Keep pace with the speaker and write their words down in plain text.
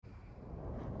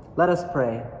Let us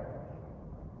pray.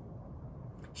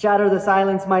 Shatter the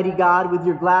silence, mighty God, with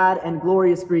your glad and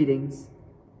glorious greetings.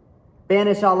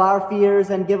 Banish all our fears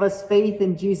and give us faith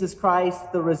in Jesus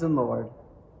Christ, the risen Lord.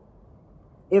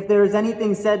 If there is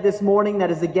anything said this morning that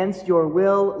is against your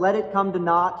will, let it come to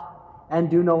naught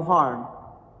and do no harm.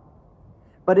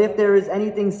 But if there is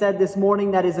anything said this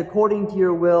morning that is according to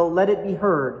your will, let it be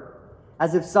heard,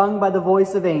 as if sung by the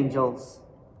voice of angels,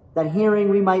 that hearing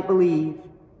we might believe,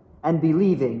 and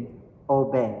believing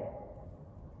obey.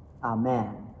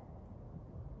 Amen.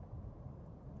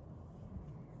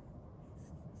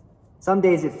 Some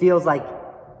days it feels like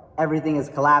everything is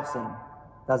collapsing,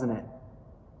 doesn't it?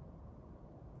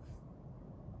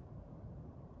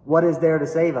 What is there to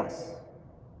save us?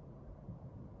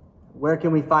 Where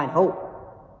can we find hope?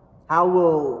 How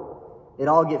will it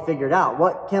all get figured out?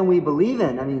 What can we believe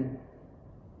in?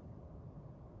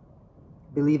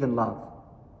 Believe in love.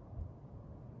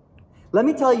 Let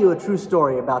me tell you a true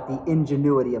story about the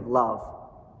ingenuity of love.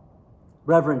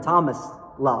 Reverend Thomas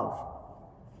Love.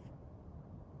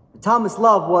 Thomas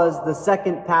Love was the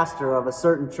second pastor of a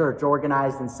certain church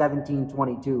organized in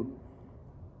 1722.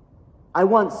 I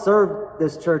once served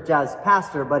this church as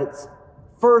pastor, but its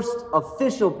first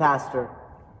official pastor,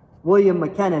 William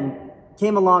McKinnon,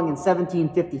 came along in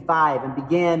 1755 and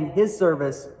began his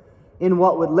service in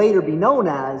what would later be known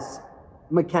as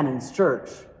McKinnon's Church.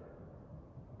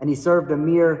 And he served a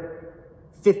mere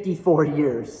 54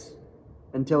 years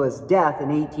until his death in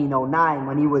 1809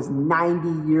 when he was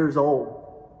 90 years old.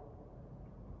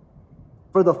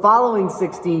 For the following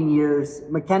 16 years,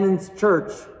 McKinnon's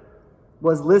Church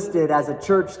was listed as a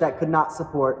church that could not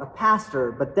support a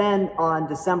pastor. But then on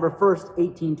December 1st,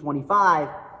 1825,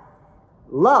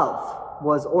 Love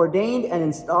was ordained and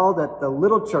installed at the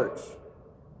little church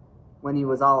when he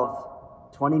was all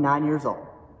of 29 years old.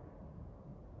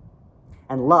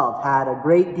 And Love had a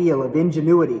great deal of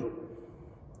ingenuity.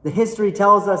 The history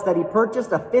tells us that he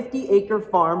purchased a 50-acre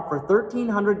farm for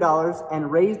 $1,300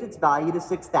 and raised its value to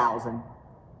 $6,000.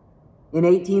 In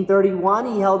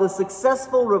 1831, he held a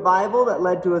successful revival that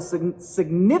led to a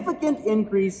significant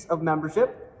increase of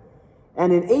membership.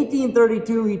 And in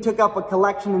 1832, he took up a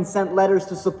collection and sent letters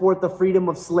to support the freedom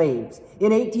of slaves.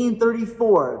 In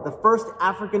 1834, the first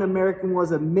African American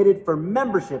was admitted for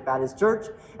membership at his church.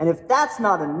 And if that's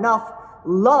not enough,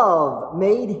 Love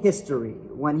made history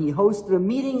when he hosted a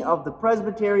meeting of the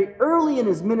presbytery early in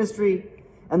his ministry.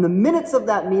 And the minutes of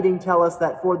that meeting tell us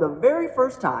that for the very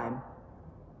first time,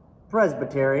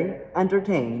 presbytery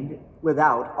entertained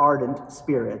without ardent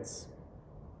spirits.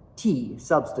 Tea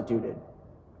substituted.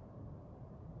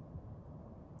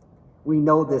 We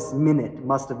know this minute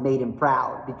must have made him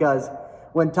proud, because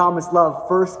when Thomas Love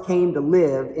first came to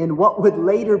live in what would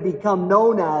later become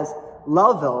known as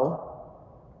Loveville,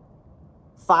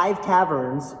 5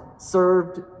 taverns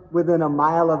served within a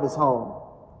mile of his home.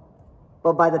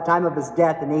 But by the time of his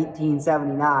death in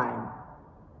 1879,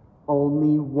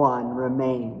 only one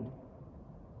remained.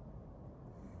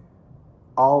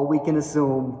 All we can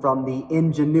assume from the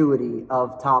ingenuity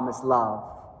of Thomas Love.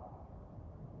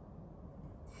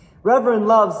 Reverend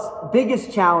Love's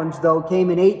biggest challenge, though, came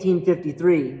in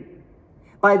 1853.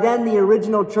 By then, the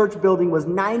original church building was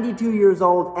 92 years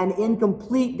old and in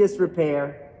complete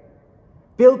disrepair.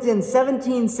 Built in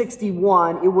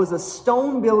 1761, it was a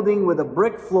stone building with a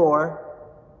brick floor.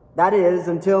 That is,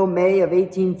 until May of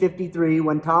 1853,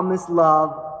 when Thomas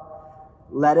Love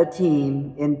led a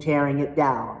team in tearing it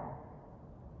down.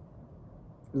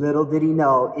 Little did he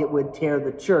know it would tear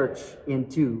the church in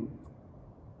two.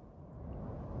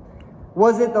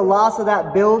 Was it the loss of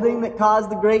that building that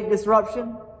caused the great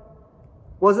disruption?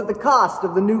 Was it the cost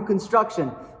of the new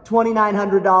construction,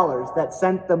 $2,900, that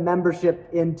sent the membership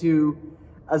into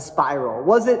a spiral?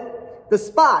 Was it the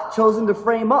spot chosen to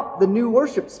frame up the new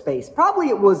worship space? Probably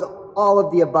it was all of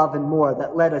the above and more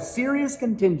that led a serious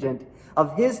contingent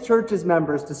of his church's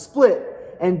members to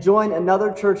split and join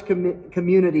another church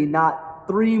community not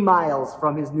 3 miles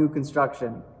from his new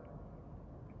construction.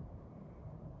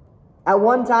 At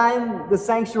one time, the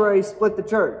sanctuary split the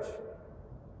church.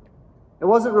 It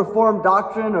wasn't Reformed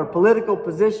doctrine or political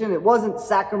position. It wasn't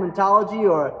sacramentology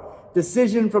or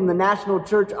decision from the National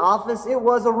Church Office. It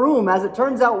was a room, as it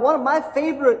turns out, one of my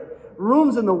favorite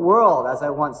rooms in the world, as I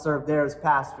once served there as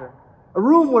pastor. A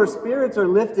room where spirits are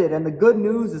lifted and the good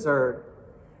news is heard.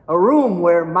 A room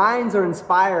where minds are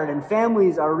inspired and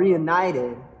families are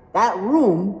reunited. That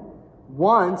room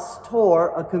once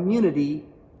tore a community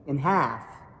in half.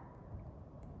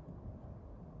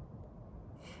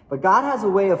 But God has a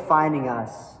way of finding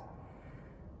us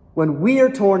when we are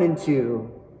torn in two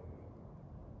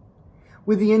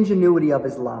with the ingenuity of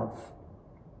his love.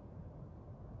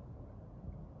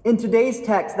 In today's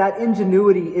text, that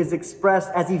ingenuity is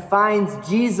expressed as he finds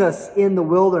Jesus in the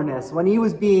wilderness when he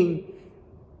was being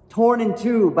torn in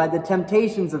two by the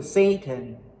temptations of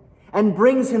Satan, and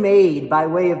brings him aid by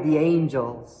way of the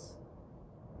angels.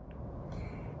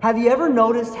 Have you ever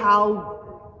noticed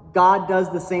how God does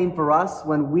the same for us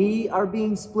when we are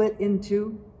being split in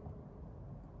two?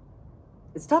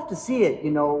 It's tough to see it,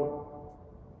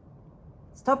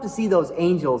 It's tough to see those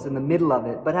angels in the middle of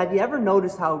it, but have you ever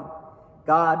noticed how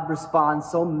God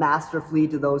responds so masterfully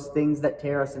to those things that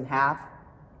tear us in half?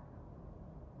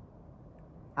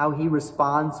 How he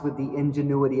responds with the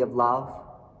ingenuity of love.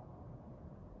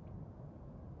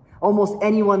 Almost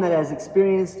anyone that has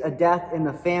experienced a death in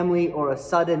the family or a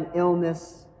sudden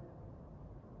illness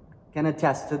can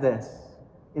attest to this.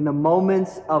 In the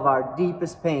moments of our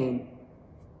deepest pain,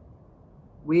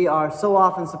 we are so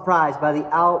often surprised by the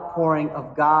outpouring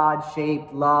of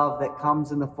God-shaped love that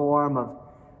comes in the form of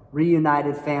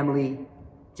reunited family,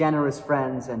 generous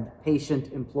friends, and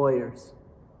patient employers.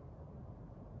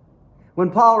 When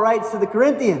Paul writes to the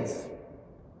Corinthians,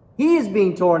 he is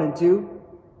being torn in two.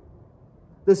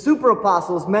 The super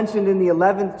apostles mentioned in the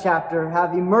 11th chapter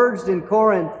have emerged in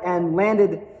Corinth and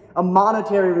landed a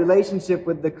monetary relationship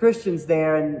with the Christians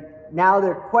there, and now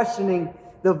they're questioning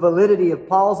the validity of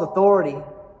Paul's authority.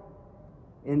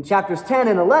 In chapters 10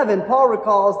 and 11, Paul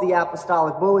recalls the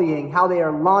apostolic bullying, how they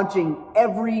are launching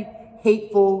every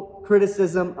hateful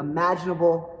criticism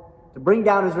imaginable to bring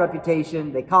down his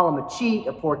reputation. They call him a cheat,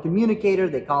 a poor communicator.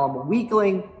 They call him a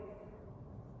weakling.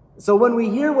 So when we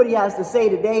hear what he has to say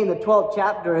today in the 12th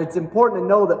chapter, it's important to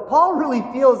know that Paul really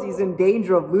feels he's in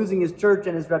danger of losing his church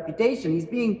and his reputation. He's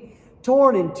being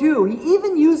torn in two. He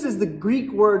even uses the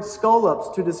Greek word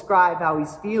skolops to describe how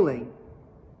he's feeling.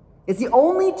 It's the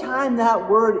only time that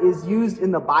word is used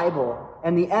in the Bible,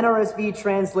 and the NRSV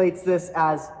translates this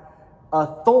as a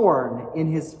thorn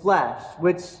in his flesh,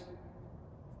 which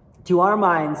to our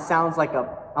minds sounds like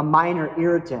a minor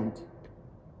irritant,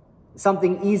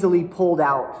 something easily pulled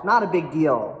out, not a big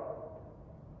deal.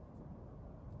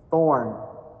 Thorn,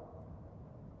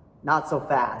 not so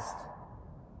fast.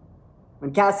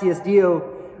 When Cassius Dio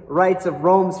writes of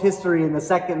Rome's history in the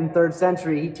 2nd and 3rd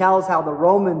century, he tells how the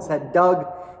Romans had dug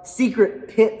secret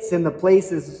pits in the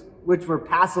places which were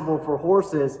passable for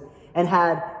horses and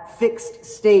had fixed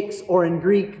stakes, or in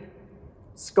Greek,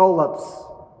 skolops,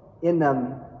 in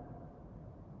them,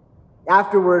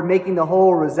 afterward making the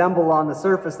whole resemble on the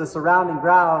surface the surrounding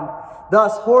ground,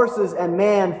 thus horses and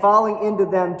man falling into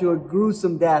them to a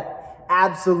gruesome death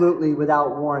absolutely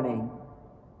without warning.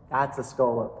 That's a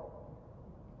scolop.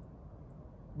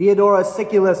 Diodorus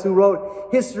Siculus, who wrote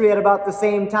history at about the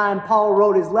same time Paul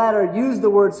wrote his letter, used the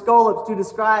word skolops to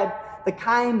describe the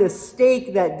kind of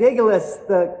stake that Digalus,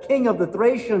 the king of the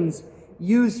Thracians,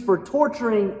 used for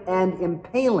torturing and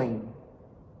impaling.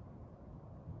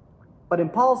 But in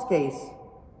Paul's case,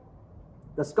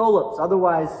 the skolops,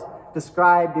 otherwise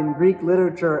described in Greek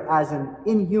literature as an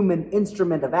inhuman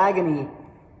instrument of agony,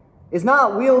 is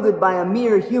not wielded by a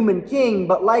mere human king,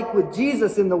 but like with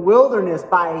Jesus in the wilderness,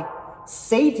 by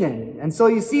Satan. And so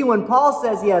you see, when Paul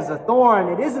says he has a thorn,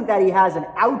 it isn't that he has an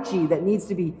ouchie that needs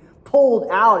to be pulled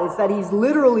out. It's that he's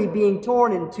literally being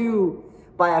torn in two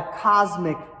by a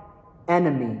cosmic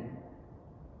enemy.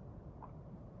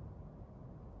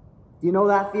 Do you know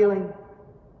that feeling?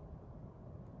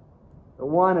 The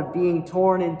one of being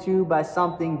torn in two by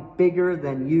something bigger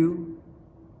than you.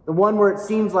 The one where it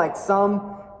seems like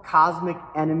some cosmic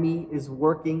enemy is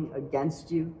working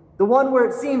against you. The one where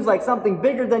it seems like something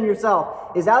bigger than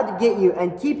yourself is out to get you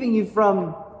and keeping you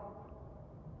from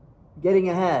getting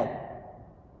ahead,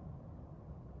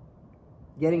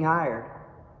 getting hired,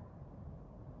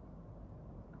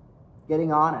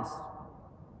 getting honest,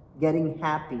 getting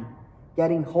happy,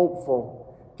 getting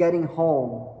hopeful, getting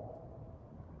home.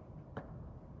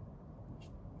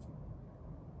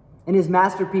 In his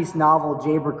masterpiece novel,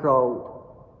 Jayber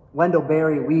Crow, Wendell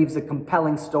Berry weaves a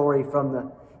compelling story from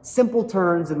the simple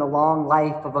turns in the long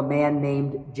life of a man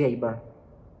named Jayber.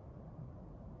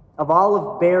 Of all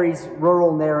of Berry's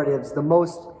rural narratives, the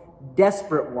most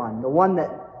desperate one, the one that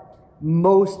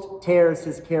most tears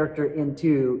his character in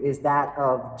two, is that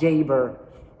of Jayber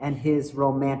and his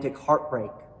romantic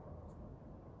heartbreak.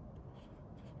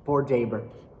 Poor Jayber.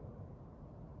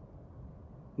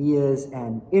 He is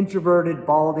an introverted,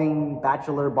 balding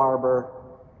bachelor barber,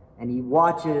 and he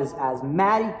watches as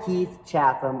Maddie Keith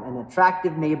Chatham, an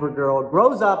attractive neighbor girl,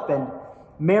 grows up and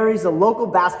marries a local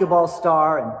basketball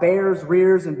star and bears,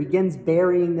 rears, and begins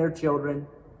burying their children.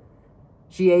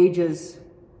 She ages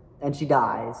and she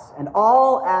dies, and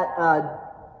all at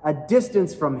a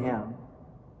distance from him.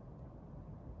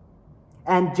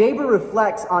 And Jaber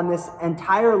reflects on this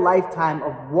entire lifetime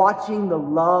of watching the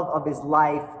love of his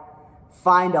life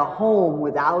find a home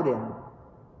without him.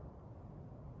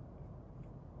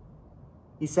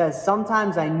 He says,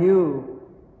 sometimes I knew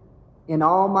in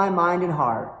all my mind and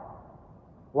heart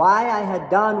why I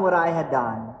had done what I had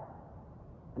done,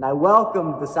 and I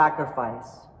welcomed the sacrifice.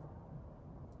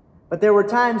 But there were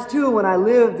times too when I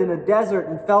lived in a desert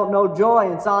and felt no joy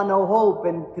and saw no hope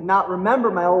and could not remember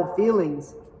my old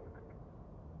feelings.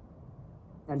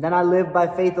 And then I lived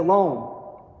by faith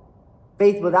alone,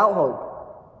 faith without hope.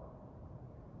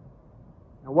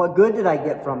 And what good did I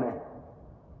get from it?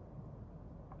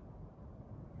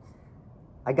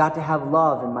 I got to have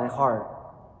love in my heart.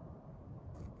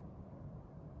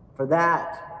 For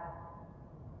that,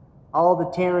 all the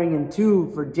tearing in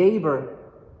two for Jaber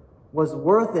was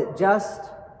worth it just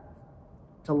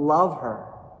to love her.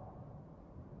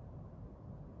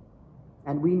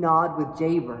 And we nod with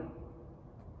Jaber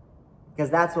because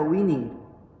that's what we need.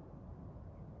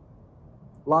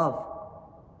 Love.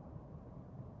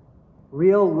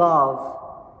 Real love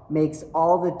makes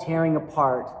all the tearing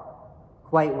apart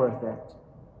quite worth it.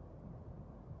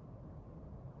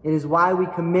 It is why we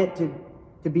commit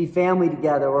to be family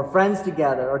together, or friends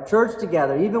together, or church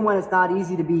together, even when it's not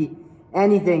easy to be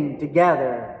anything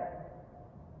together.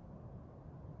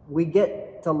 We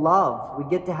get to love. We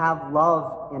get to have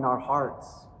love in our hearts.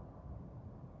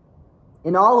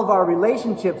 In all of our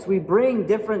relationships, we bring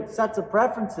different sets of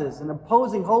preferences and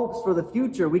opposing hopes for the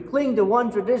future. We cling to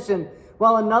one tradition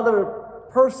while another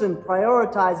person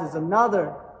prioritizes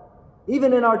another.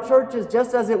 Even in our churches,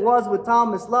 just as it was with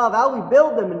Thomas Love, how we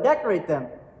build them and decorate them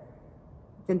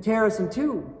can tear us in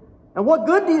two. And what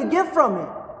good do you get from it?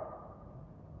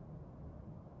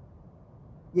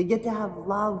 You get to have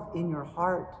love in your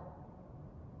heart.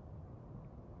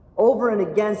 Over and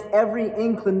against every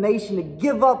inclination to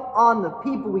give up on the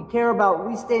people we care about,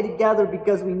 we stay together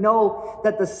because we know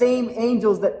that the same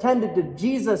angels that tended to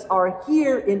Jesus are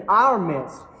here in our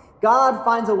midst. God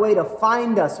finds a way to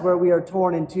find us where we are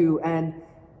torn in two, and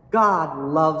God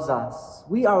loves us.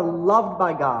 We are loved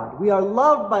by God. We are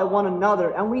loved by one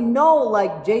another, and we know,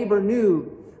 like Jaber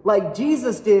knew, like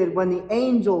Jesus did when the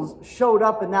angels showed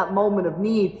up in that moment of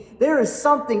need, there is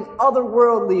something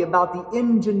otherworldly about the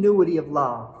ingenuity of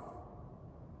love.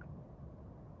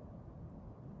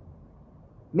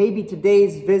 Maybe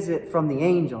today's visit from the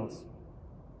angels,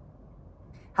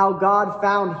 how God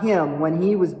found him when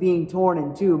he was being torn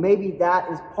in two, maybe that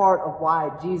is part of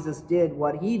why Jesus did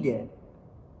what he did.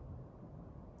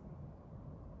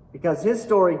 Because his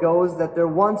story goes that there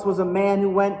once was a man who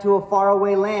went to a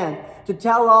faraway land to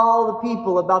tell all the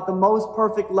people about the most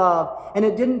perfect love. And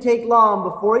it didn't take long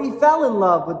before he fell in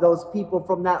love with those people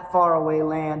from that faraway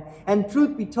land. And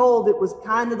truth be told, it was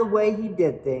kind of the way he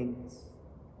did things.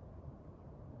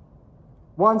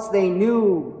 Once they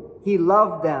knew he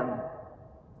loved them,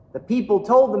 the people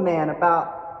told the man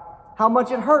about how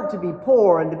much it hurt to be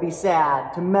poor and to be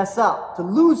sad, to mess up, to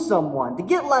lose someone, to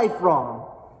get life wrong,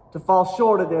 to fall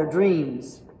short of their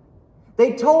dreams.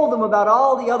 They told them about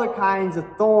all the other kinds of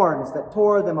thorns that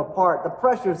tore them apart, the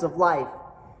pressures of life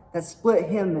that split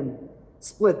him and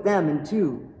split them in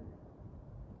two.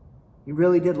 He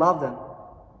really did love them.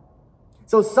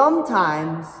 So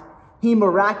sometimes he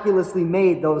miraculously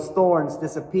made those thorns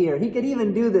disappear. He could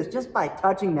even do this just by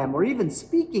touching them or even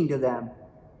speaking to them.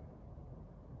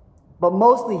 But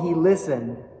mostly he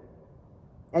listened,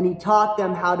 and he taught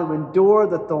them how to endure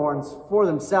the thorns for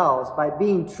themselves by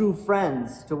being true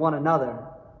friends to one another.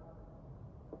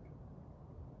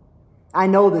 I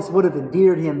know this would have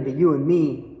endeared him to you and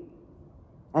me.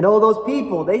 And oh, those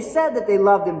people, they said that they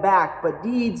loved him back, but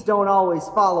deeds don't always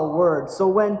follow words. So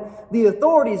when the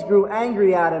authorities grew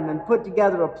angry at him and put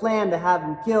together a plan to have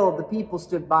him killed, the people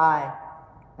stood by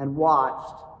and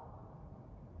watched.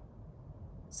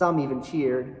 Some even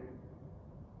cheered.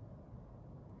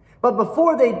 But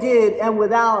before they did, and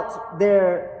without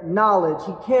their knowledge,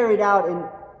 he carried out an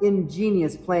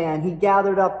ingenious plan. He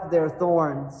gathered up their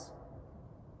thorns,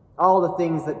 all the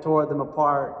things that tore them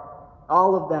apart,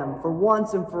 all of them, for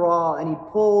once and for all, and he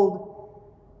pulled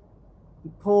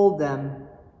them,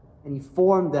 and he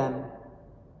formed them,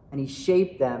 and he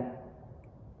shaped them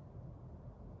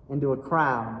into a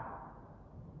crown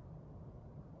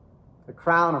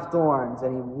of thorns,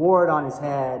 and he wore it on his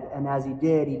head, and as he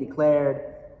did, he declared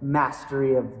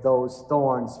mastery of those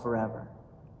thorns forever.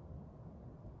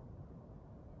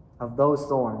 Of those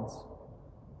thorns.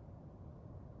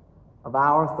 Of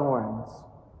our thorns.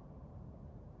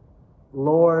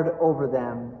 Lord over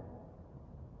them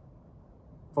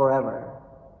forever.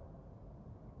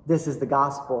 This is the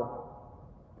gospel.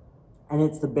 And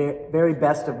it's the very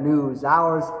best of news.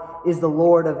 Ours is the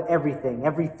Lord of everything,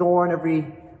 every thorn, every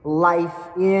life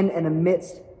in and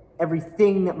amidst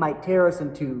everything that might tear us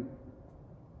in two.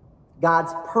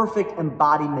 God's perfect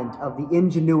embodiment of the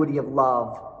ingenuity of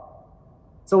love.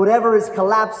 So whatever is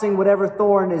collapsing, whatever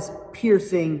thorn is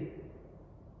piercing,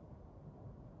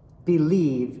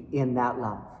 believe in that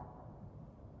love.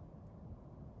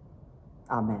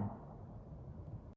 Amen.